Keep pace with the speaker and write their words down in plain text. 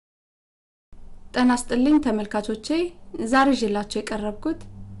ጤና ይስጥልኝ ተመልካቾቼ ዛሬ ይዤላችሁ የቀረብኩት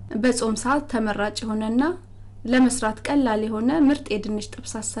በጾም ሰዓት ተመራጭ የሆነና ለመስራት ቀላል የሆነ ምርጥ የድንች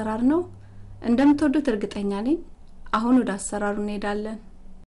ጥብስ አሰራር ነው። እንደምትወዱት እርግጠኛ ነኝ። አሁን ወደ አሰራሩ እንሄዳለን።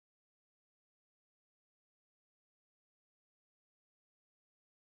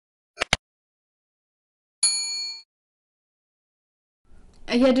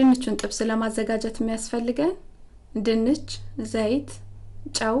 የድንቹን ጥብስ ለማዘጋጀት የሚያስፈልገን ድንች፣ ዘይት፣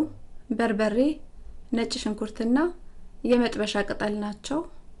 ጨው፣ በርበሬ፣ ነጭ ሽንኩርትና የመጥበሻ ቅጠል ናቸው።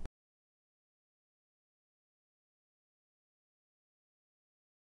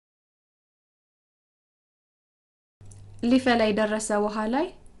 ሊፈላ የደረሰ ውሃ ላይ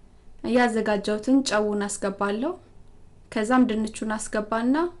ያዘጋጀሁትን ጨውን አስገባለሁ። ከዛም ድንቹን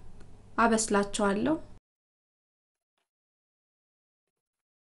አስገባና አበስላቸዋለሁ።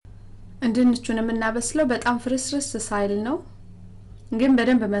 ድንቹን የምናበስለው በጣም ፍርስርስ ሳይል ነው፣ ግን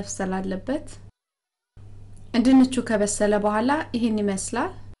በደንብ መብሰል አለበት። ድንቹ ከበሰለ በኋላ ይሄን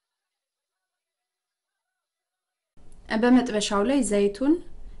ይመስላል። በመጥበሻው ላይ ዘይቱን፣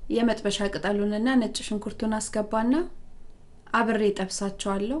 የመጥበሻ ቅጠሉንና ነጭ ሽንኩርቱን አስገባና አብሬ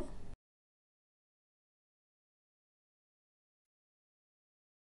ጠብሳቸዋለሁ።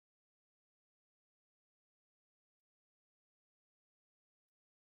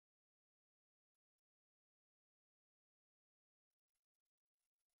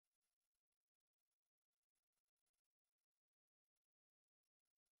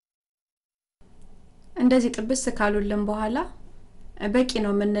 እንደዚህ ጥብስ ካሉልን በኋላ በቂ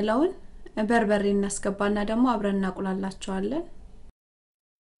ነው የምንለውን በርበሬ እናስገባና ደግሞ አብረን እናቁላላቸዋለን።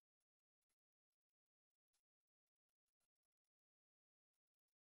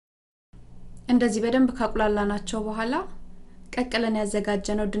 እንደዚህ በደንብ ካቁላላናቸው በኋላ ቀቅለን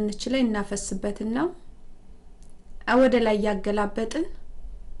ያዘጋጀነው ድንች ላይ እናፈስበትና ወደ ላይ ያገላበጥን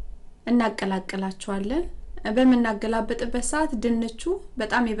እናቀላቅላቸዋለን። በመናገላበጥበት ሰዓት ድንቹ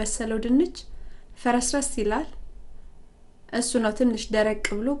በጣም የበሰለው ድንች ፈረስረስ ይላል። እሱ ነው ትንሽ ደረቅ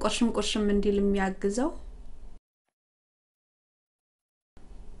ብሎ ቆርሽም እንዲል የሚያግዘው።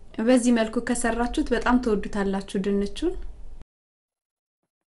 በዚህ መልኩ ከሰራችሁት በጣም ተወዱታላችሁ ድንቹን።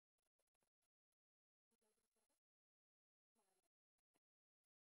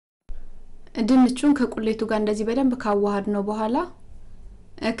 ድንቹን ከቁሌቱ ጋር እንደዚህ በደንብ ካዋሃድ ነው በኋላ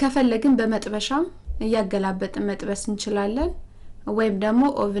ከፈለግን በመጥበሻም ያገላበጥን መጥበስ እንችላለን፣ ወይም ደግሞ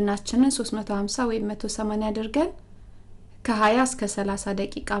ኦቭናችንን 350 ወይም 180 አድርገን ከ20 እስከ 30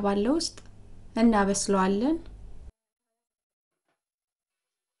 ደቂቃ ባለው ውስጥ እናበስለዋለን።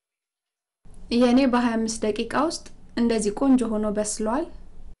 የኔ በ25 ደቂቃ ውስጥ እንደዚህ ቆንጆ ሆኖ በስሏል።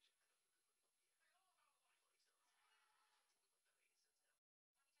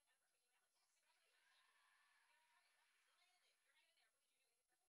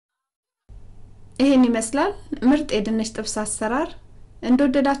 ይሄን ይመስላል ምርጥ የድንች ጥብስ አሰራር።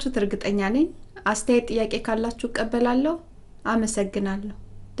 እንደወደዳችሁት እርግጠኛ ነኝ። አስተያየት ጥያቄ ካላችሁ ቀበላለሁ። አመሰግናለሁ።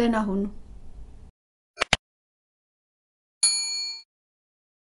 ደህና ሁኑ።